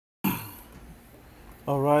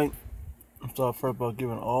All right. I'm start first by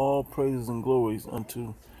giving all praises and glories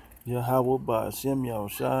unto Yahweh by Hashem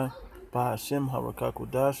Yahushai by Hashem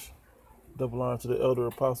Harakakwadash. Double honor to the elder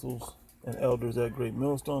apostles and elders at Great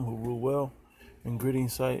Millstone who rule well. And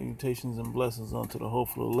greetings, salutations, and blessings unto the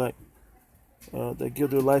hopeful elect that give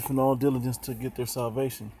their life in all diligence to get their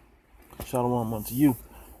salvation. Shalom unto you.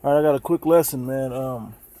 All right, I got a quick lesson,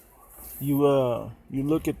 man. You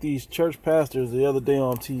look at these church pastors the other day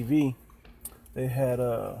on TV. They had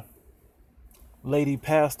a lady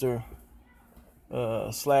pastor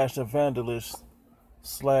slash evangelist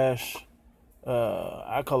slash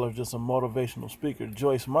I call her just a motivational speaker,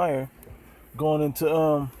 Joyce Meyer, going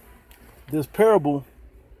into this parable,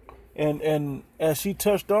 and as she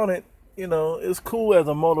touched on it, you know, it's cool as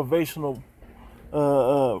a motivational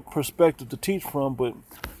perspective to teach from, but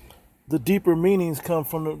the deeper meanings come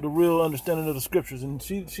from the real understanding of the scriptures, and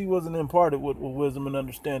she wasn't imparted with wisdom and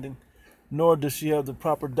understanding, nor does she have the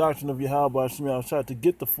proper doctrine of Yahweh Shai to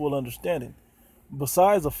get the full understanding.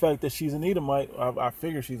 Besides the fact that she's an Edomite, I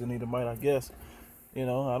figure she's an Edomite, I guess. You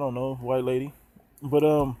know, I don't know, white lady. But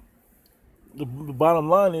the bottom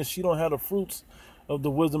line is she don't have the fruits of the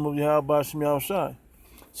wisdom of Yahweh Shai.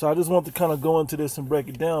 So I just want to kind of go into this and break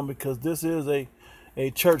it down because this is a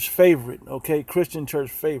church favorite, okay? Christian church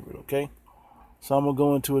favorite, okay? So I'm going to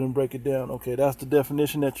go into it and break it down. Okay, that's the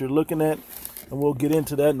definition that you're looking at, and we'll get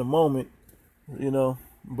into that in a moment, you know.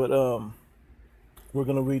 But we're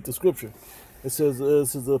going to read the scripture. It says,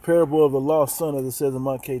 this is the parable of the lost son, as it says in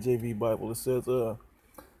my KJV Bible. It says,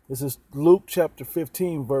 this is Luke chapter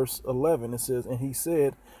 15, verse 11. It says, and he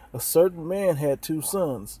said, a certain man had two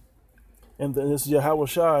sons. And this is Yahweh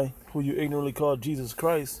Shai, who you ignorantly call Jesus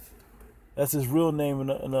Christ. That's his real name in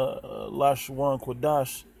the Lashwan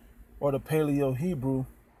Quadash, or the Paleo Hebrew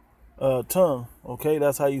tongue. Okay,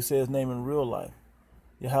 that's how you say his name in real life.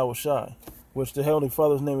 Yahweh Shai, which the Heavenly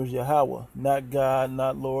Father's name is Yahweh, not God,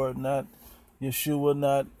 not Lord, not Yeshua,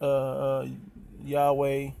 not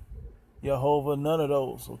Yahweh, Jehovah, none of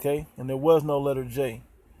those, okay? And there was no letter J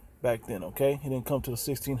back then, okay? It didn't come to the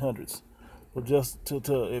 1600s. But just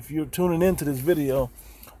to if you're tuning into this video,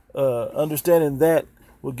 understanding that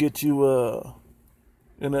will get you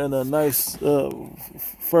in a nice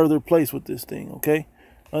further place with this thing, okay?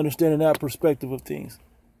 Understanding that perspective of things.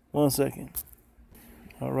 1 second.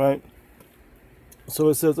 All right. So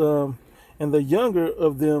it says, and the younger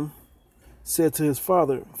of them said to his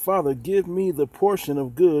father, Father, give me the portion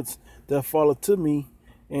of goods that falleth to me.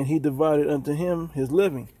 And he divided unto him his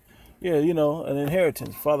living. Yeah, you know, an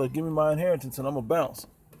inheritance. Father, give me my inheritance and I'm going to bounce.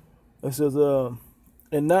 It says,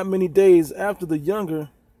 and not many days after the younger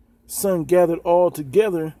son gathered all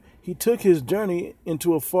together, he took his journey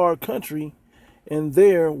into a far country and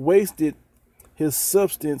there wasted his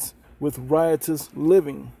substance with riotous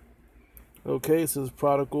living. Okay, it says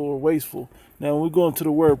prodigal or wasteful. Now, when we go into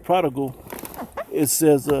the word prodigal, it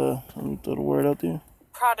says, let me throw the word out there.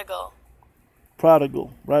 Prodigal.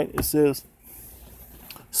 Prodigal, right? It says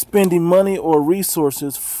spending money or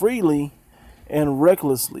resources freely and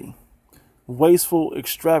recklessly. Wastefully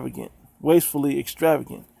extravagant.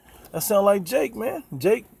 That sounds like Jake, man.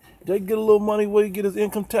 Jake get a little money where he get his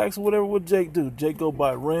income tax or whatever. What Jake do? Jake go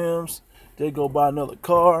buy rims. Jake go buy another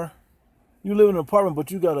car. You live in an apartment, but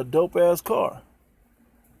you got a dope ass car.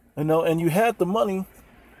 You know, and you had the money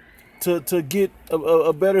to get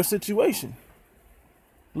a better situation,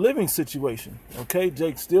 living situation. Okay,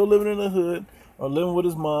 Jake's still living in the hood or living with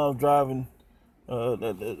his mom, driving,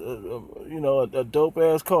 you know, a dope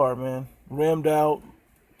ass car, man, rimmed out,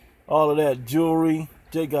 all of that jewelry.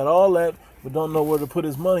 Jake got all that, but don't know where to put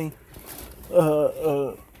his money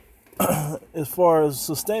as far as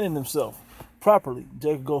sustaining himself properly.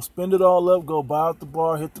 Jake go spend it all up, go buy out the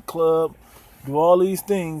bar, hit the club, do all these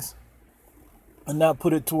things, and not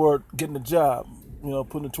put it toward getting a job, you know,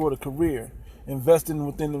 putting it toward a career, investing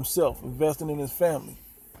within himself, investing in his family,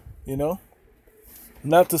 you know.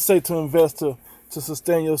 Not to say to invest to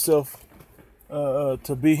sustain yourself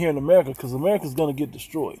to be here in America, because America's going to get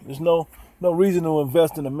destroyed. There's no reason to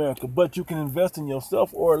invest in America, but you can invest in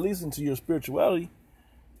yourself, or at least into your spirituality,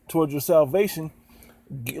 towards your salvation.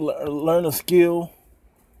 Learn a skill,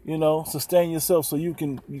 you know, sustain yourself so you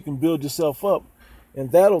can build yourself up,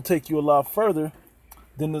 and that'll take you a lot further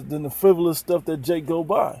than the frivolous stuff that Jake go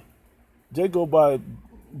buy. He go,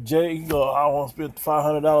 I want to spend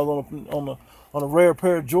 $500 on a rare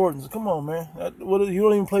pair of Jordans. Come on, man. You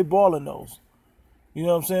don't even play ball in those. You know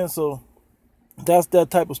what I'm saying? So that's that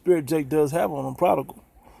type of spirit Jake does have on him, prodigal.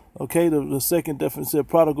 Okay, the second definition said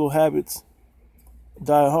prodigal habits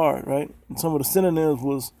die hard, right? And some of the synonyms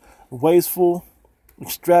was wasteful,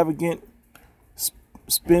 extravagant,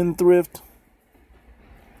 spendthrift,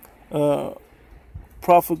 uh,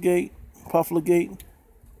 profligate,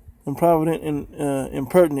 improvident, and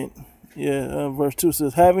impertinent. Yeah, verse 2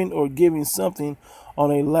 says, having or giving something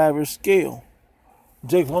on a lavish scale.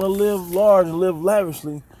 Jake want to live large and live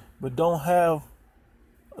lavishly, but don't have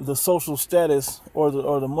the social status or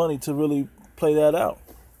the money to really play that out.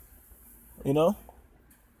 You know,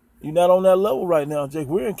 you're not on that level right now, Jake.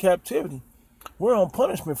 We're in captivity. We're on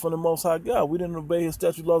punishment from the Most High God. We didn't obey His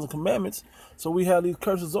statutes, laws, and commandments, so we have these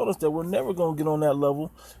curses on us that we're never going to get on that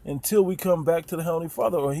level until we come back to the Heavenly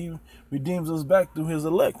Father, or He redeems us back through His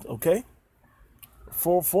elect. Okay,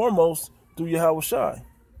 foremost through Yahweh Shai.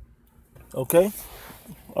 Okay,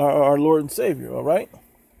 our Lord and Savior. All right.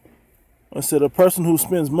 I said a person who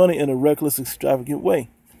spends money in a reckless, extravagant way.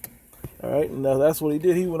 All right, now that's what he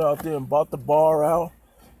did. He went out there and bought the bar out,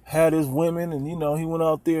 had his women, and he went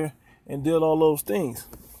out there and did all those things.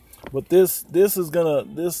 But this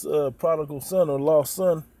prodigal son or lost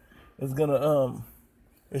son is gonna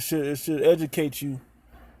it should educate you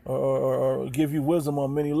or give you wisdom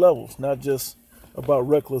on many levels, not just about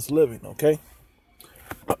reckless living. Okay.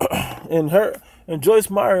 And Joyce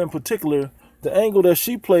Meyer in particular, the angle that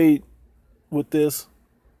she played with this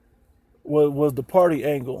was the party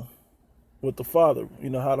angle with the father,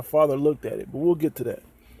 how the father looked at it. But we'll get to that.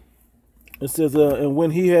 It says, and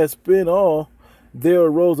when he had spent all, there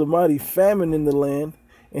arose a mighty famine in the land,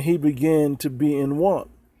 and he began to be in want.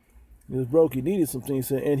 He was broke, he needed something, he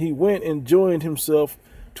said, and he went and joined himself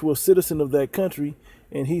to a citizen of that country,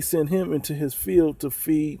 and he sent him into his field to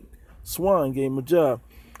feed swine, gave him a job.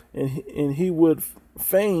 And he would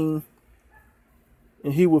fain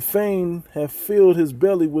have filled his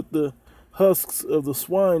belly with the husks of the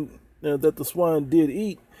swine that the swine did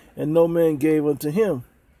eat, and no man gave unto him.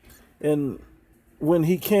 And when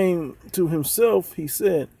he came to himself, he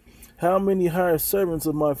said, how many hired servants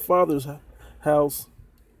of my father's house,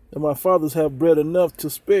 and my fathers have bread enough to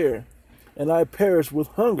spare, and I perish with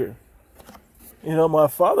hunger. My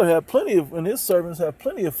father had plenty of, and his servants have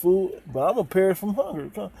plenty of food, but I'm gonna perish from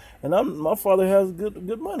hunger. And my father has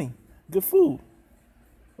good money, good food.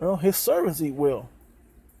 His servants eat well,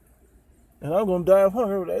 and I'm gonna die of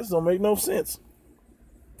hunger. That don't make no sense.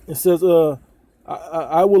 It says,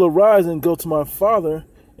 I will arise and go to my father,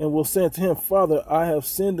 and will say to him, Father, I have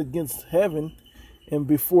sinned against heaven and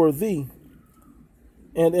before thee,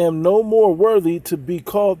 and am no more worthy to be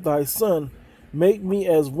called thy son. Make me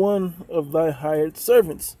as one of thy hired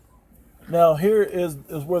servants. Now here is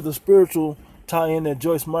where the spiritual tie-in that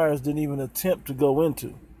Joyce Myers didn't even attempt to go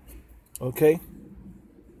into. Okay?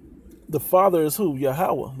 The father is who?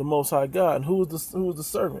 Yahweh, the Most High God. And who is the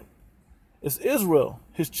servant? It's Israel,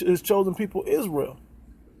 his chosen people, Israel.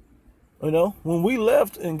 When we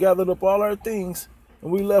left and gathered up all our things, and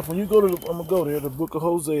we left, when you go to I'm going to go there, the book of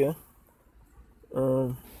Hosea.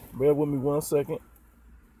 Bear with me 1 second.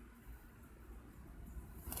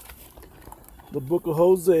 The book of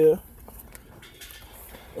Hosea.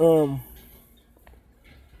 Let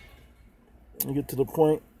me get to the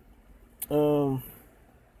point.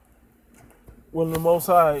 When the Most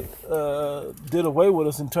High did away with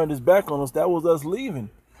us and turned His back on us, that was us leaving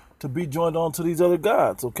to be joined on to these other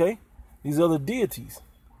gods, okay? These other deities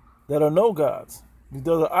that are no gods. These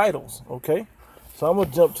other idols, okay? So I'm going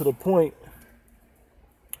to jump to the point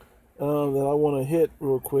that I want to hit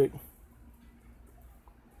real quick.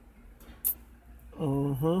 Let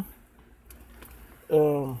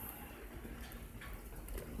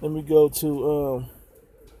me go to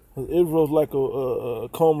Israel's like a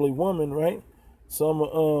comely woman, right? So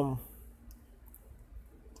I'm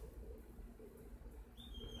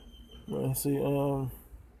let's see,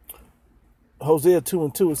 Hosea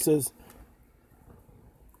 2:2, it says,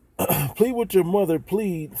 plead with your mother,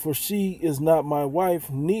 plead, for she is not my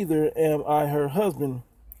wife, neither am I her husband.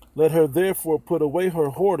 Let her therefore put away her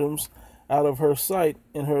whoredoms out of her sight,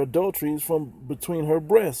 and her adulteries from between her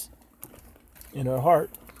breasts, in her heart,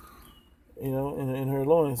 in her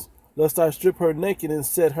loins. Lest I strip her naked and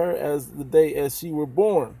set her as the day as she were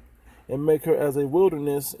born, and make her as a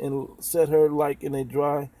wilderness, and set her like in a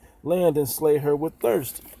dry land, and slay her with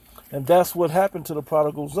thirst. And that's what happened to the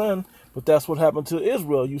prodigal son, but that's what happened to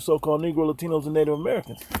Israel, you so-called Negro, Latinos, and Native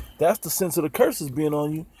Americans. That's the sense of the curses being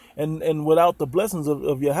on you, and without the blessings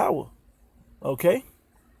of Yahweh. Okay?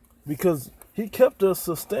 Because He kept us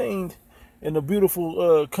sustained in a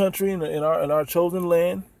beautiful country, in our chosen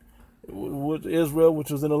land, with Israel, which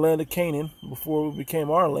was in the land of Canaan before it became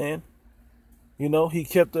our land. He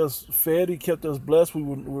kept us fed, He kept us blessed. We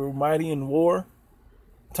were mighty in war.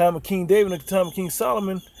 Time of King David and the time of King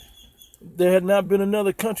Solomon, there had not been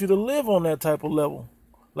another country to live on that type of level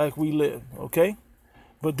like we live, okay?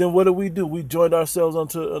 But then what do? We joined ourselves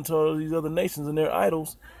unto all these other nations and their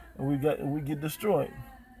idols, and we get destroyed.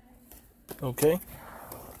 Okay,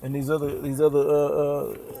 and these other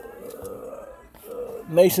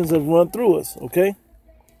nations have run through us. Okay,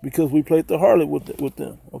 because we played the harlot with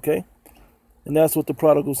them. Okay, and that's what the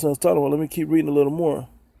prodigal son's talking about. Let me keep reading a little more.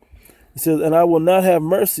 It says, and I will not have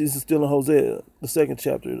mercy. This is still in Hosea, the 2nd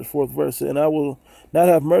chapter, the 4th verse. And I will not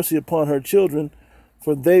have mercy upon her children,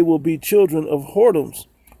 for they will be children of whoredoms.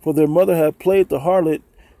 For their mother hath played the harlot.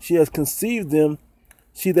 She has conceived them.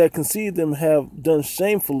 She that conceived them have done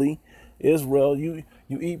shamefully. Israel, you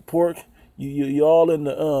eat pork. You all in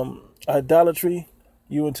the idolatry.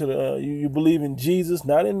 You into the you believe in Jesus,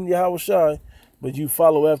 not in Yahweh, but you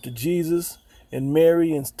follow after Jesus and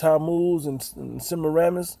Mary and Tammuz and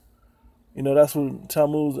Semiramis. You know, that's what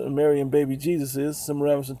Tammuz and Mary and baby Jesus is,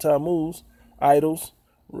 Semiramis and Tammuz, idols,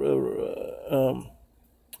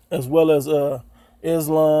 as well as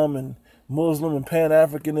Islam and Muslim and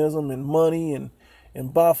Pan-Africanism and money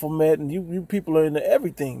and Baphomet. And you people are into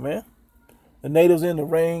everything, man. The natives into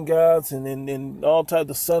rain gods and all types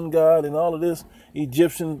of sun god and all of this.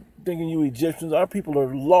 Egyptian, thinking you Egyptians. Our people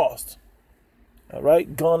are lost, all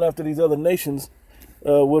right? Gone after these other nations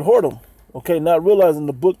with whoredom. Okay, not realizing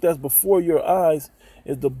the book that's before your eyes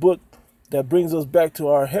is the book that brings us back to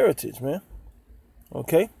our heritage, man.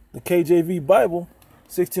 Okay, the KJV Bible,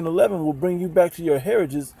 1611, will bring you back to your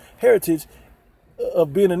heritage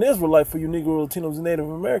of being an Israelite for you Negro, Latinos, and Native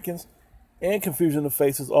Americans, and Confusion of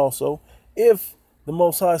Faces also, if the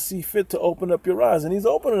Most High see fit to open up your eyes. And he's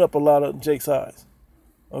opening up a lot of Jake's eyes.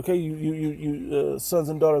 Okay, you sons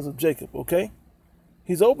and daughters of Jacob, okay?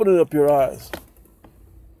 He's opening up your eyes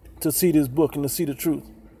to see this book and to see the truth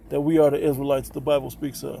that we are the Israelites the Bible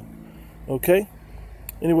speaks of. Okay?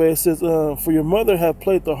 Anyway, it says, for your mother hath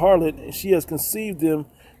played the harlot, and she has conceived them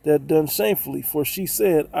that done shamefully. For she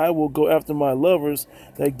said, I will go after my lovers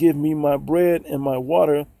that give me my bread and my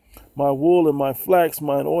water, my wool and my flax,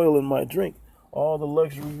 mine oil and my drink. All the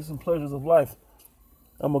luxuries and pleasures of life.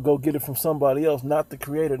 I'm going to go get it from somebody else, not the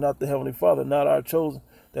Creator, not the Heavenly Father, not our chosen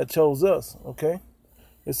that chose us. Okay?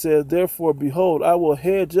 It says, therefore, behold, I will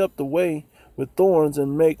hedge up the way with thorns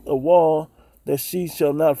and make a wall that she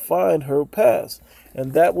shall not find her pass.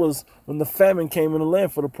 And that was when the famine came in the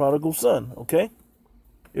land for the prodigal son, okay?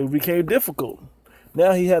 It became difficult.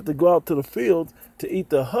 Now he had to go out to the field to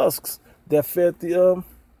eat the husks that fed the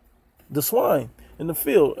swine in the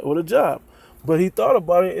field with a job. But he thought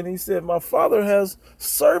about it and he said, my father has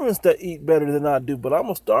servants that eat better than I do, but I'm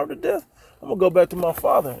going to starve to death. I'm going to go back to my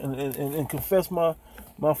father and confess my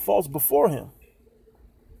faults before him.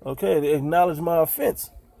 Okay, to acknowledge my offense.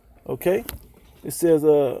 Okay, it says,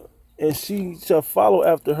 and she shall follow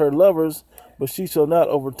after her lovers, but she shall not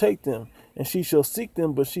overtake them. And she shall seek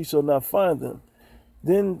them, but she shall not find them.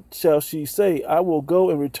 Then shall she say, I will go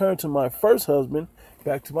and return to my first husband,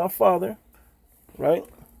 back to my father, right?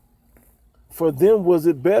 For then was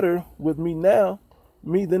it better with me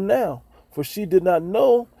than now. For she did not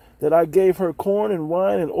know that I gave her corn and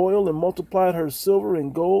wine and oil and multiplied her silver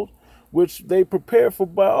and gold, which they prepared for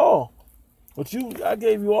by all. But I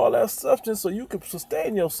gave you all that substance so you could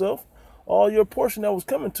sustain yourself, all your portion that was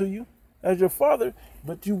coming to you as your father.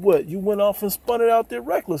 But you what? You went off and spun it out there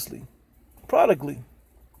recklessly, prodigally.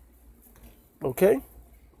 Okay?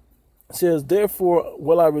 It says, therefore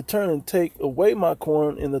will I return and take away my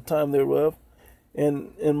corn in the time thereof,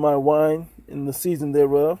 and my wine in the season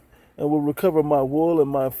thereof, and will recover my wool and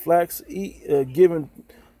my flax given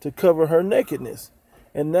to cover her nakedness.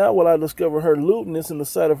 And now will I discover her lewdness in the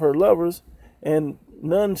sight of her lovers, and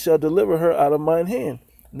none shall deliver her out of mine hand.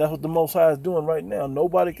 And that's what the Most High is doing right now.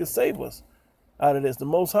 Nobody can save us out of this. The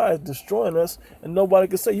Most High is destroying us, and nobody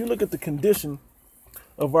can save. You look at the condition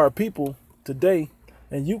of our people today,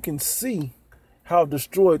 and you can see how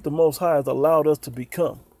destroyed the Most High has allowed us to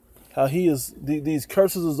become. How he is, these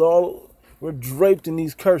curses is all, we're draped in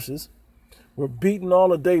these curses. We're beaten all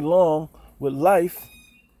the day long with life.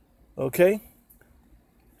 Okay?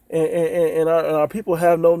 And our people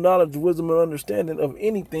have no knowledge, wisdom, and understanding of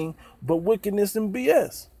anything but wickedness and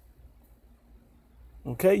BS.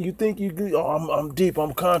 Okay, you think I'm deep,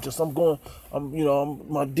 I'm conscious, I'm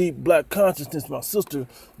my deep black consciousness, my sister,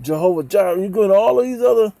 Jehovah Jireh. You're going to all of these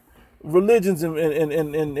other religions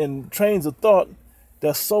and trains of thought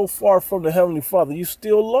that's so far from the Heavenly Father. You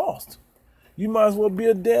still lost. You might as well be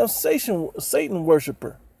a damn Satan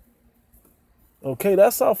worshiper. Okay,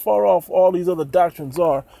 that's how far off all these other doctrines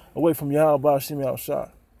are away from Yahweh Shem Yahushua.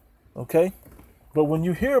 Okay? But when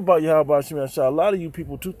you hear about Yahweh Shem Yahushua, a lot of you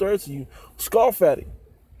people, 2/3 of you, scoff at him.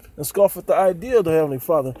 and scoff at the idea of the Heavenly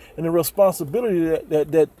Father and the responsibility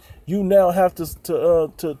that you now have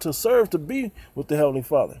to serve to be with the Heavenly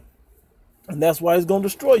Father. And that's why he's going to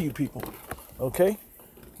destroy you people. Okay?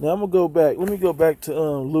 Now I'm going to go back. Let me go back to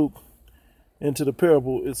Luke, into the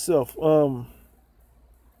parable itself.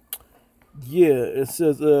 It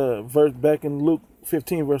says back in Luke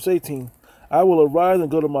 15 verse 18, I will arise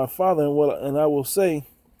and go to my father, and I will say,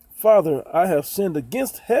 Father, I have sinned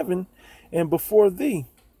against heaven and before thee,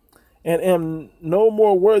 and am no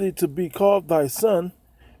more worthy to be called thy son.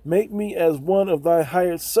 Make me as one of thy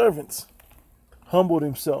hired servants. Humbled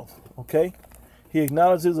himself. Okay? He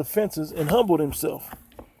acknowledged his offenses and humbled himself.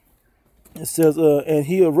 It says, and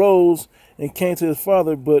he arose and came to his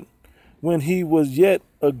father, but when he was yet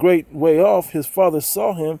a great way off, his father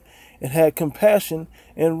saw him and had compassion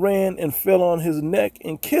and ran and fell on his neck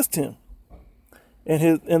and kissed him.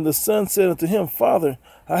 And the son said unto him, Father,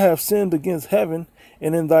 I have sinned against heaven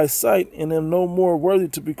and in thy sight, and am no more worthy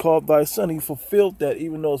to be called thy son. He fulfilled that,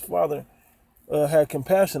 even though his father had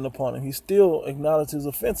compassion upon him. He still acknowledged his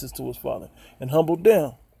offenses to his father and humbled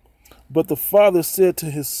down. But the father said to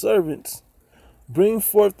his servants, Bring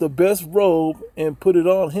forth the best robe and put it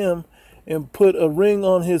on him, and put a ring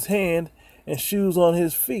on his hand and shoes on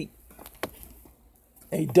his feet.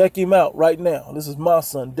 And deck him out right now. This is my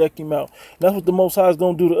son. Deck him out. That's what the Most High is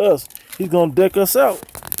going to do to us. He's going to deck us out.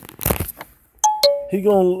 He's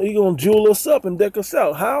going to jewel us up and deck us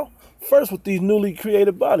out. How? First with these newly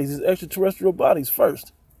created bodies, these extraterrestrial bodies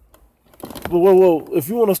first. But well, if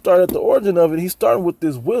you want to start at the origin of it, he's starting with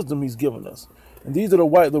this wisdom he's given us. And these are the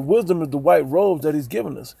wisdom is the white robes that he's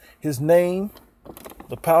given us. His name,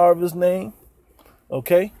 the power of his name,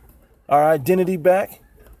 okay? Our identity back.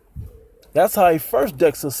 That's how he first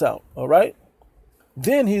decks us out, all right?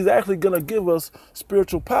 Then he's actually going to give us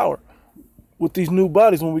spiritual power with these new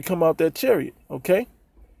bodies when we come out that chariot, okay?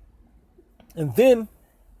 And then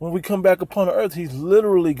when we come back upon the earth, he's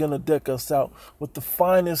literally going to deck us out with the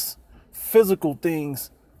finest physical things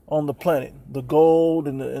on the planet, the gold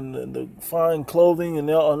and the fine clothing and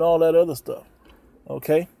all that other stuff,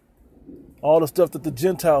 okay? All the stuff that the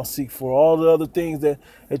Gentiles seek for, all the other things that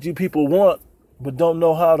you people want but don't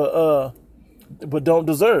know how to, but don't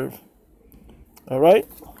deserve, all right?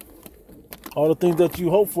 All the things that you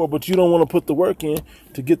hope for, but you don't want to put the work in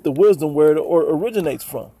to get the wisdom where it originates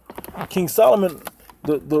from. King Solomon,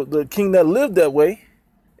 the king that lived that way,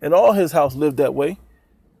 and all his house lived that way,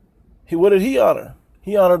 what did he honor?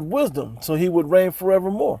 He honored wisdom, so he would reign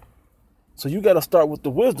forevermore. So you got to start with the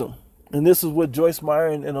wisdom. And this is what Joyce Meyer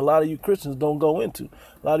and a lot of you Christians don't go into.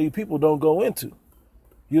 A lot of you people don't go into.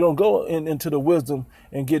 You don't go into the wisdom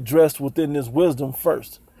and get dressed within this wisdom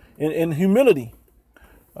first. In humility.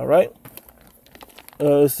 All right?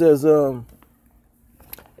 It says, and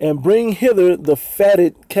bring hither the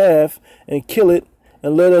fatted calf and kill it,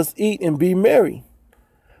 and let us eat and be merry.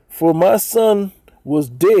 For my son was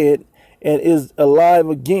dead and is alive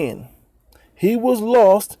again. He was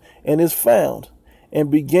lost and is found,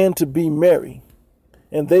 and began to be merry.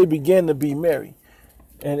 And they began to be merry.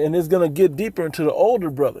 And it's going to get deeper into the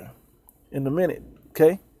older brother in a minute,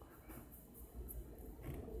 okay?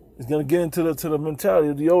 It's going to get into the mentality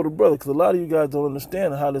of the older brother, because a lot of you guys don't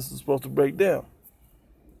understand how this is supposed to break down,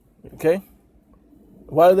 okay?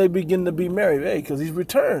 Why do they begin to be merry? Hey, because he's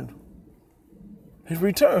returned. He's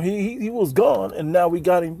returned. He was gone, and now we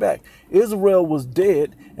got him back. Israel was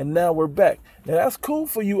dead, and now we're back. Now that's cool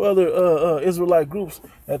for you other Israelite groups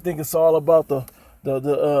that think it's all about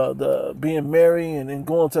the being merry and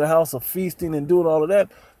going to the house of feasting and doing all of that.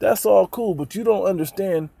 That's all cool, but you don't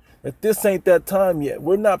understand that this ain't that time yet.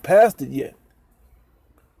 We're not past it yet.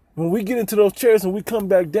 When we get into those chairs and we come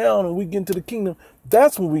back down and we get into the kingdom,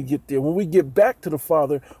 that's when we get there. When we get back to the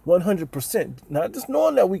Father 100%. Not just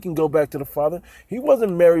knowing that we can go back to the Father. He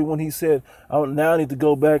wasn't merry when he said, now I need to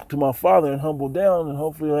go back to my Father and humble down, and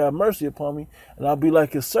hopefully he'll have mercy upon me and I'll be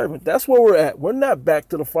like his servant. That's where we're at. We're not back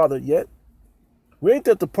to the Father yet. We ain't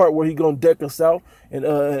at the part where he's going to deck us out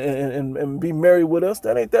and be merry with us.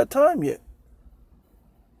 That ain't that time yet.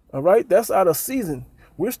 All right? That's out of season.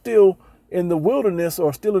 We're still in the wilderness,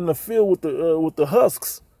 or still in the field with the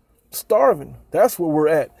husks, starving. That's where we're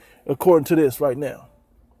at, according to this right now.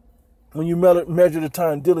 When you measure the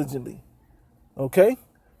time diligently, okay?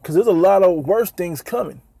 Because there's a lot of worse things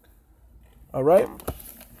coming. All right?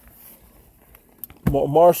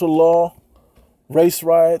 Martial law, race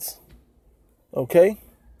riots, okay?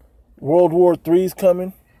 World War III's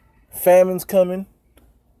coming, famine's coming,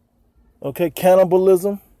 okay?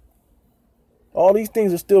 Cannibalism. All these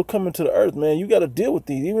things are still coming to the earth, man. You got to deal with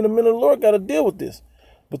these. Even the men of the Lord got to deal with this.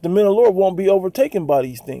 But the men of the Lord won't be overtaken by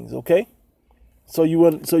these things, okay? So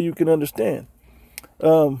you can understand.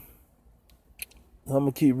 I'm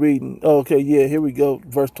gonna keep reading. Oh, okay, yeah, here we go.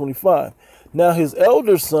 Verse 25. Now his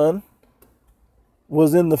elder son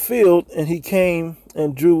was in the field, and he came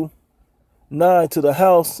and drew nigh to the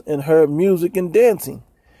house and heard music and dancing.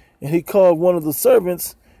 And he called one of the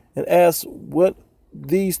servants and asked what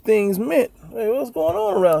these things meant. Hey, what's going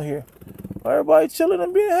on around here? Everybody chilling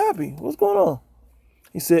and being happy. What's going on?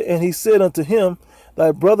 He said unto him,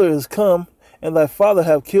 thy brother is come, and thy father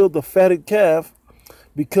have killed the fatted calf,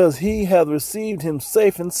 because he hath received him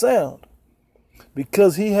safe and sound.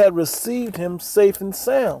 Because he had received him safe and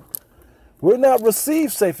sound. We're not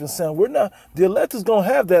received safe and sound. The elect is going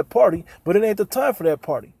to have that party, but it ain't the time for that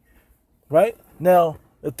party. Right? Now,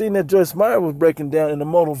 the thing that Joyce Meyer was breaking down in a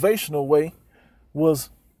motivational way was,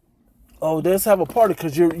 oh, let's have a party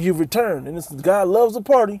because you've returned. And God loves a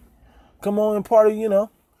party. Come on and party, you know.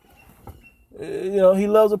 He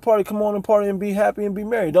loves a party. Come on and party and be happy and be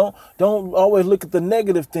merry. Don't always look at the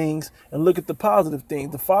negative things and look at the positive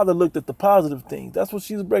things. The Father looked at the positive things. That's what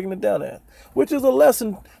she's breaking it down at, which is a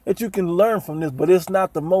lesson that you can learn from this, but it's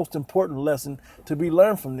not the most important lesson to be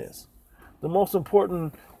learned from this. The most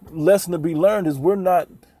important lesson to be learned is we're not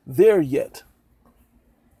there yet.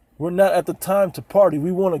 We're not at the time to party.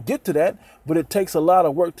 We want to get to that, but it takes a lot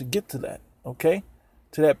of work to get to that, okay?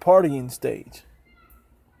 To that partying stage.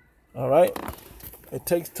 All right? It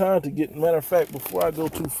takes time to get. Matter of fact, before I go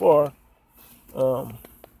too far,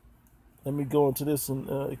 let me go into this in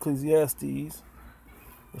Ecclesiastes,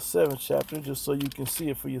 the 7th chapter, just so you can see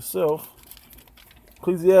it for yourself.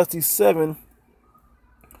 Ecclesiastes 7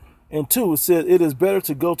 and 2, it says, it is better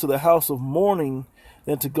to go to the house of mourning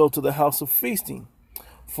than to go to the house of feasting.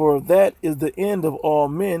 For that is the end of all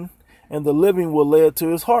men, and the living will lay it to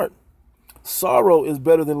his heart. Sorrow is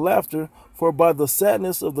better than laughter, for by the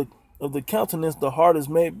sadness of the countenance the heart is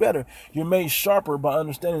made better. You're made sharper by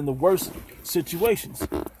understanding the worst situations.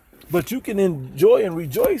 But you can enjoy and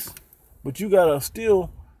rejoice, but you gotta still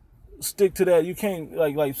stick to that. You can't,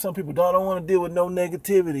 like some people don't want to deal with no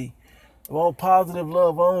negativity. All positive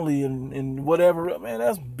love only and whatever. Man,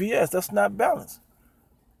 that's BS. That's not balance.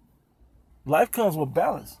 Life comes with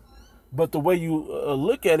balance. But the way you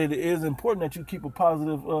look at it is important that you keep a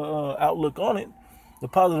positive outlook on it. The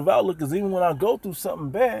positive outlook is even when I go through something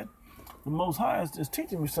bad, the Most High is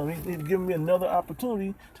teaching me something. He's giving me another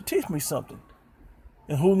opportunity to teach me something.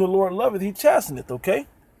 And whom the Lord loveth, he chasteneth, okay?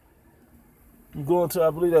 You go into, I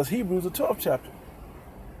believe that's Hebrews, the 12th chapter.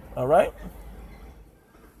 All right?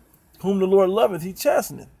 Whom the Lord loveth, he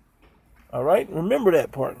chasteneth. All right? Remember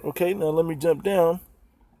that part. Okay, now let me jump down.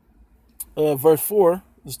 Verse 4,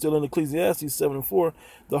 it's still in Ecclesiastes 7 and 4.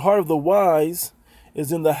 The heart of the wise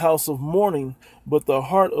is in the house of mourning, but the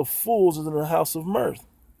heart of fools is in the house of mirth.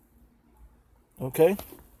 Okay?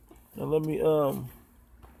 Now let me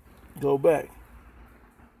go back.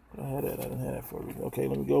 I had that. I didn't have that for you. Okay,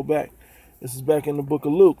 let me go back. This is back in the book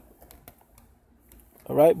of Luke.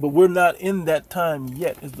 All right? But we're not in that time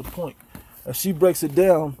yet, is the point. She breaks it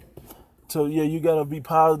down. So, yeah, you got to be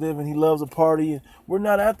positive, and he loves a party. We're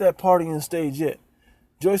not at that partying stage yet.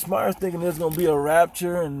 Joyce Meyer's thinking there's going to be a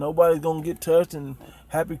rapture, and nobody's going to get touched, and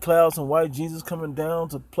happy clouds and white Jesus coming down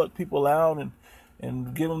to pluck people out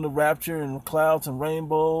and give them the rapture and clouds and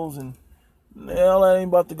rainbows. And hell, that ain't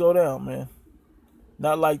about to go down, man.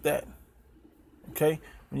 Not like that. Okay?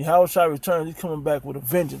 When Yahushua returns, he's coming back with a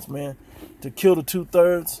vengeance, man, to kill the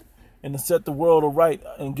 2/3 and to set the world aright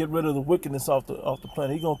and get rid of the wickedness off the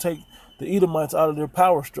planet. He's going to take the Edomites out of their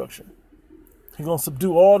power structure. He's going to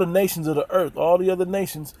subdue all the nations of the earth, all the other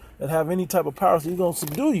nations that have any type of power. So he's going to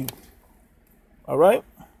subdue you. All right?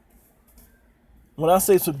 When I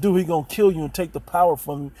say subdue, he's going to kill you and take the power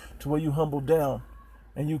from you to where you humble down.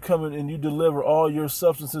 And you come in and you deliver all your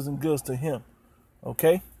substances and goods to him.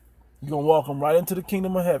 Okay? You're going to walk them right into the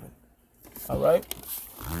kingdom of heaven. All right?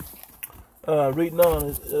 Reading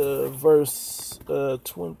on verse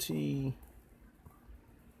 28,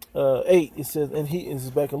 it says, and he, this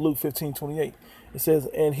is back in Luke 15:28. It says,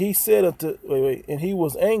 and he said and he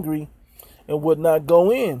was angry and would not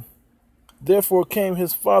go in. Therefore came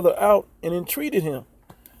his father out and entreated him.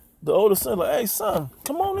 The older son, like, hey son,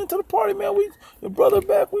 come on into the party, man. Your brother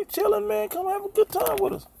back, we chilling, man. Come have a good time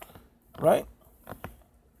with us. Right?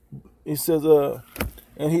 He says,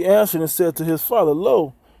 and he answered and said to his father,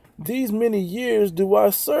 lo, these many years do I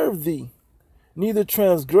serve thee, neither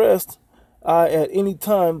transgressed I at any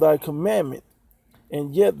time thy commandment,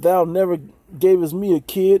 and yet thou never gavest me a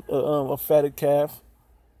kid, a fatted calf.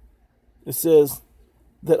 It says,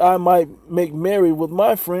 that I might make merry with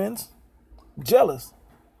my friends. Jealous.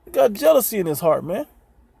 He got jealousy in his heart, man.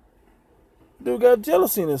 Dude got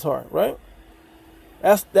jealousy in his heart, right?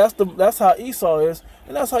 That's how Esau is,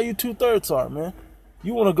 and that's how you 2/3 are, man.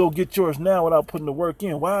 You want to go get yours now without putting the work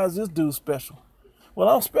in. Why is this dude special? Well,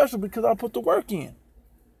 I'm special because I put the work in.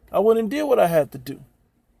 I went and did what I had to do.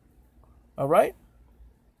 All right?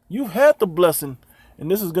 You've had the blessing, and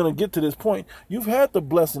this is going to get to this point. You've had the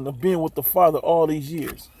blessing of being with the Father all these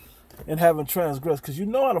years and having transgressed, because you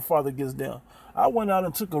know how the Father gets down. I went out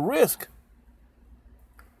and took a risk.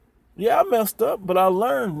 Yeah, I messed up, but I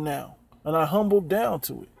learned now, and I humbled down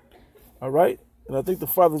to it. All right? And I think the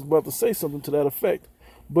Father's about to say something to that effect.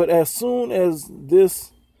 But as soon as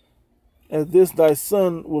this thy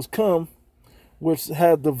son was come, which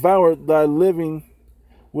had devoured thy living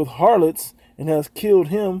with harlots, and has killed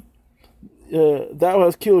him, thou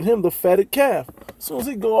hast killed him the fatted calf. As soon as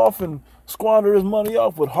he go off and squander his money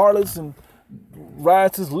off with harlots and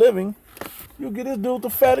riots his living, you get this dude the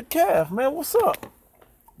fatted calf. Man, what's up?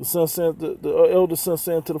 The son said, the elder son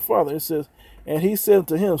saying to the father, it says, and he said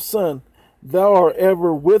to him, Son, thou art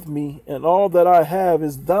ever with me, and all that I have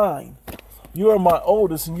is thine. You are my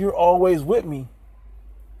oldest, and you're always with me.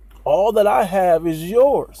 All that I have is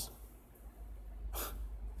yours.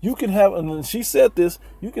 You can have, and she said this,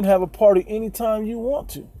 you can have a party anytime you want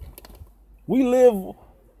to.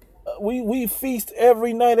 We feast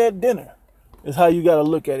every night at dinner, is how you got to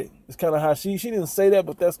look at it. It's kind of how she didn't say that,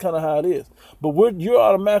 but that's kind of how it is. But you're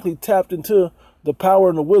automatically tapped into the power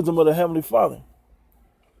and the wisdom of the Heavenly Father.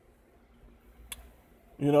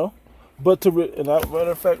 You know? But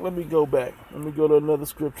matter of fact, let me go back. Let me go to another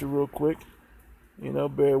scripture real quick. You know,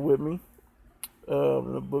 bear with me.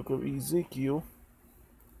 In the book of Ezekiel.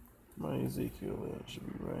 My Ezekiel, it should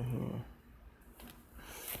be right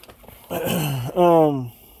here.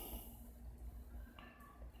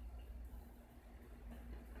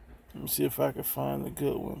 Let me see if I can find a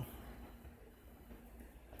good one.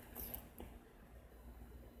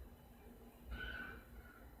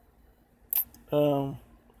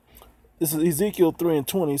 This is Ezekiel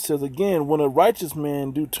 3:20. It says, again, when a righteous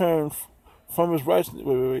man do turn from his righteousness.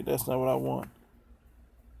 Wait, that's not what I want.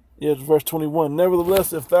 Yeah, it's verse 21.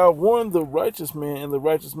 Nevertheless, if thou warn the righteous man, and the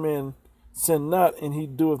righteous man sin not, and he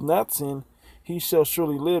doeth not sin, he shall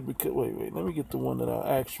surely live. Because wait, let me get the one that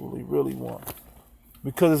I actually really want.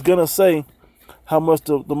 Because it's gonna say how much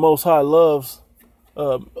the Most High loves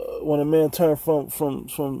when a man turns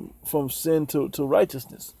from sin to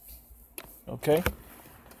righteousness. Okay,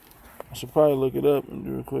 I should probably look it up and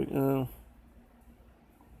do it quick.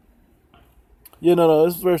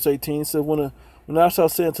 It's verse 18. It says, when thou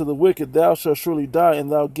shalt say unto the wicked, thou shalt surely die,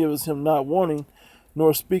 and thou givest him not warning,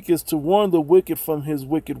 nor speakest to warn the wicked from his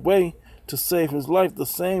wicked way, to save his life, the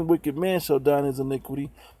same wicked man shall die in his iniquity,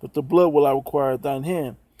 but the blood will I require at thine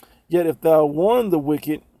hand. Yet if thou warn the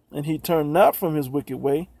wicked, and he turn not from his wicked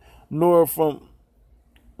way, nor from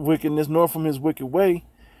wickedness, nor from his wicked way,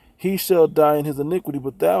 he shall die in his iniquity,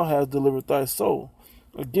 but thou hast delivered thy soul.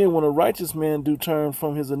 Again, when a righteous man do turn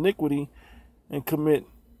from his iniquity and commit,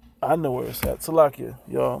 I know where it's at. Salakia,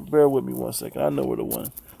 y'all, bear with me 1 second. I know where the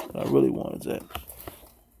one I really want is at.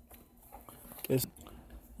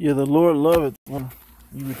 The Lord loveth when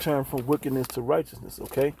you return from wickedness to righteousness,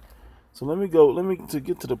 okay? So to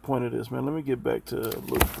get to the point of this, man, let me get back to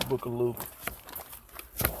Luke, the book of Luke.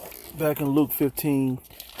 Back in Luke 15,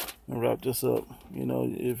 and wrap this up. You know,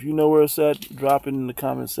 if you know where it's at, drop it in the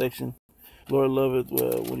comment section. Lord loveth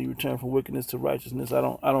when you return from wickedness to righteousness. I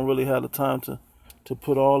don't really have the time to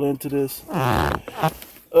put all into this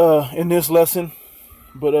in this lesson,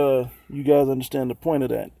 but you guys understand the point of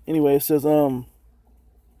that. Anyway, it says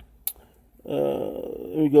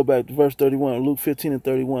let me go back to verse 31, Luke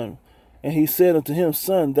 15:31. And he said unto him,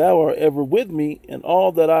 Son, thou art ever with me, and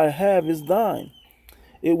all that I have is thine.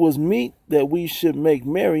 It was meet that we should make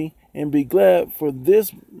merry and be glad, for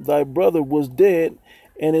this thy brother was dead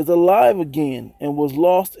and is alive again, and was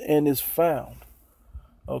lost and is found.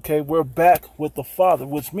 Okay, we're back with the Father,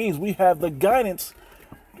 which means we have the guidance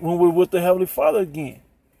when we're with the Heavenly Father again.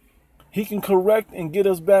 He can correct and get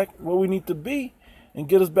us back where we need to be and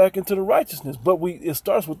get us back into the righteousness. But it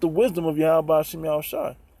starts with the wisdom of Yahweh Hashem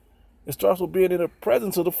Yahushai. It starts with being in the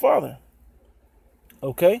presence of the Father.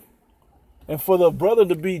 Okay? And for the brother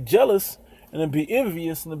to be jealous and to be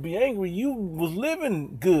envious and to be angry, you was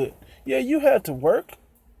living good. Yeah, you had to work,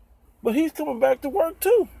 but he's coming back to work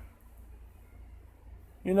too.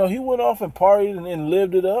 You know, he went off and partied and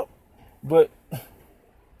lived it up, but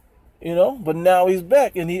now he's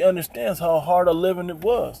back and he understands how hard a living it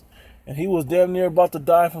was. And he was damn near about to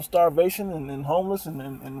die from starvation and homeless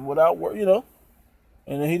and without work, And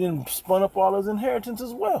then he didn't spun up all his inheritance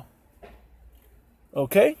as well.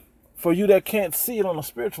 Okay? For you that can't see it on a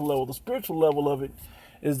spiritual level, the spiritual level of it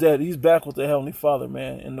is that he's back with the Heavenly Father,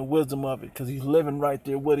 man, and the wisdom of it, because he's living right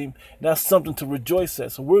there with him. That's something to rejoice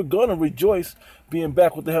at. So we're going to rejoice being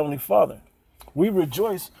back with the Heavenly Father. We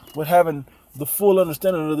rejoice with having the full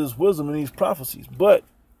understanding of this wisdom and these prophecies. But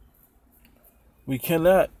we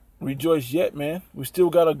cannot rejoice yet, man. We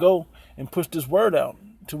still got to go and push this word out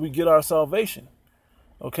till we get our salvation.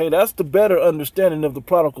 Okay, that's the better understanding of the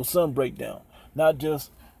prodigal son breakdown. Not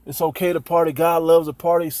just, it's okay to party. God loves a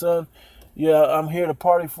party, son. Yeah, I'm here to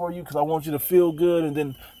party for you because I want you to feel good. And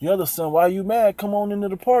then the other son, why are you mad? Come on into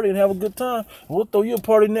the party and have a good time. We'll throw you a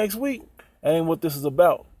party next week. That ain't what this is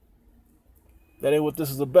about. That ain't what this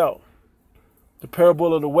is about. The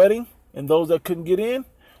parable of the wedding and those that couldn't get in.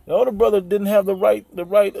 The older brother didn't have the right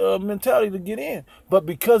mentality to get in. But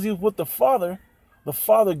because he was with the father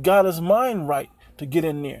got his mind right to get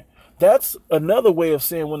in there. That's another way of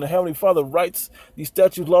saying when the Heavenly Father writes these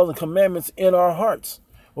statutes, laws, and commandments in our hearts,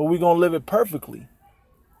 well, we're going to live it perfectly.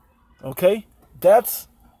 Okay? That's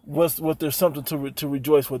what there's something to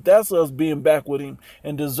rejoice with. That's us being back with him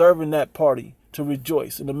and deserving that party to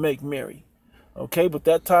rejoice and to make merry. Okay? But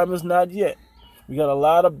that time is not yet. We got a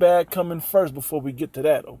lot of bad coming first before we get to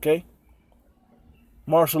that. Okay?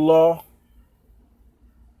 Martial law,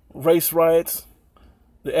 race riots,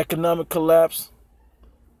 the economic collapse.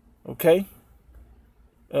 Okay?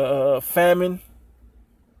 Famine.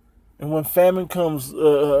 And when famine comes,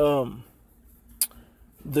 the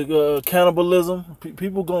cannibalism,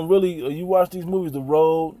 people gonna really. You watch these movies, The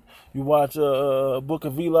Road. You watch Book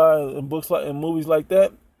of Eli and movies like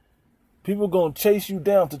that. People gonna chase you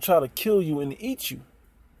down to try to kill you and eat you.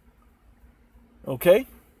 Okay.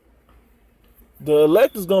 The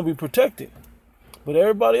elect is gonna be protected, but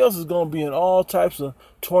everybody else is gonna be in all types of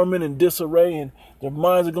torment and disarray, and their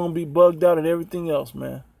minds are gonna be bugged out and everything else,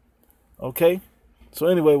 man. Okay. So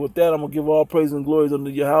anyway, with that, I'm going to give all praise and glory unto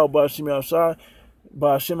Yahweh by Hashem Yahushai,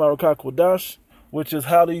 by Hashem Arukah Kodash, which is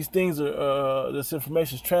how these things are, this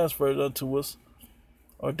information is transferred unto us,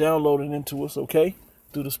 or downloaded into us, okay?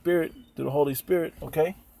 Through the Spirit, through the Holy Spirit,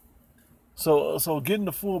 okay? So getting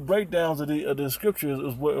the full breakdowns of the scriptures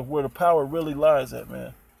is where the power really lies at,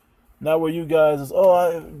 man. Not where you guys is,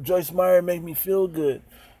 Joyce Meyer make me feel good.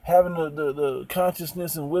 Having the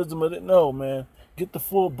consciousness and wisdom of it. No, man. Get the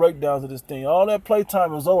full breakdowns of this thing. All that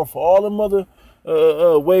playtime is over for all them other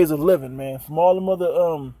ways of living, man. From all them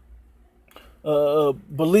other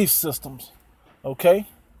belief systems. Okay?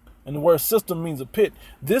 And the word system means a pit.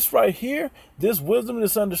 This right here, this wisdom,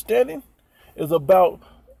 this understanding, is about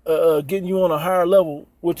getting you on a higher level,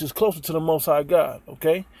 which is closer to the Most High God.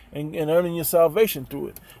 Okay? And earning your salvation through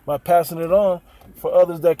it. By passing it on for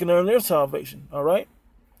others that can earn their salvation. Alright?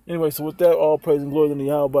 Anyway, so with that, all praise and glory to the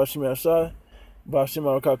Yahweh by Hashem Yahushai. Ba'ashem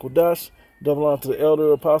Arukah Kodash, double honor to the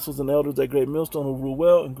elder apostles and elders at Great Millstone who rule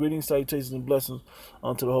well, and greetings, salutations, and blessings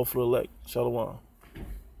unto the hopeful elect. Shalom.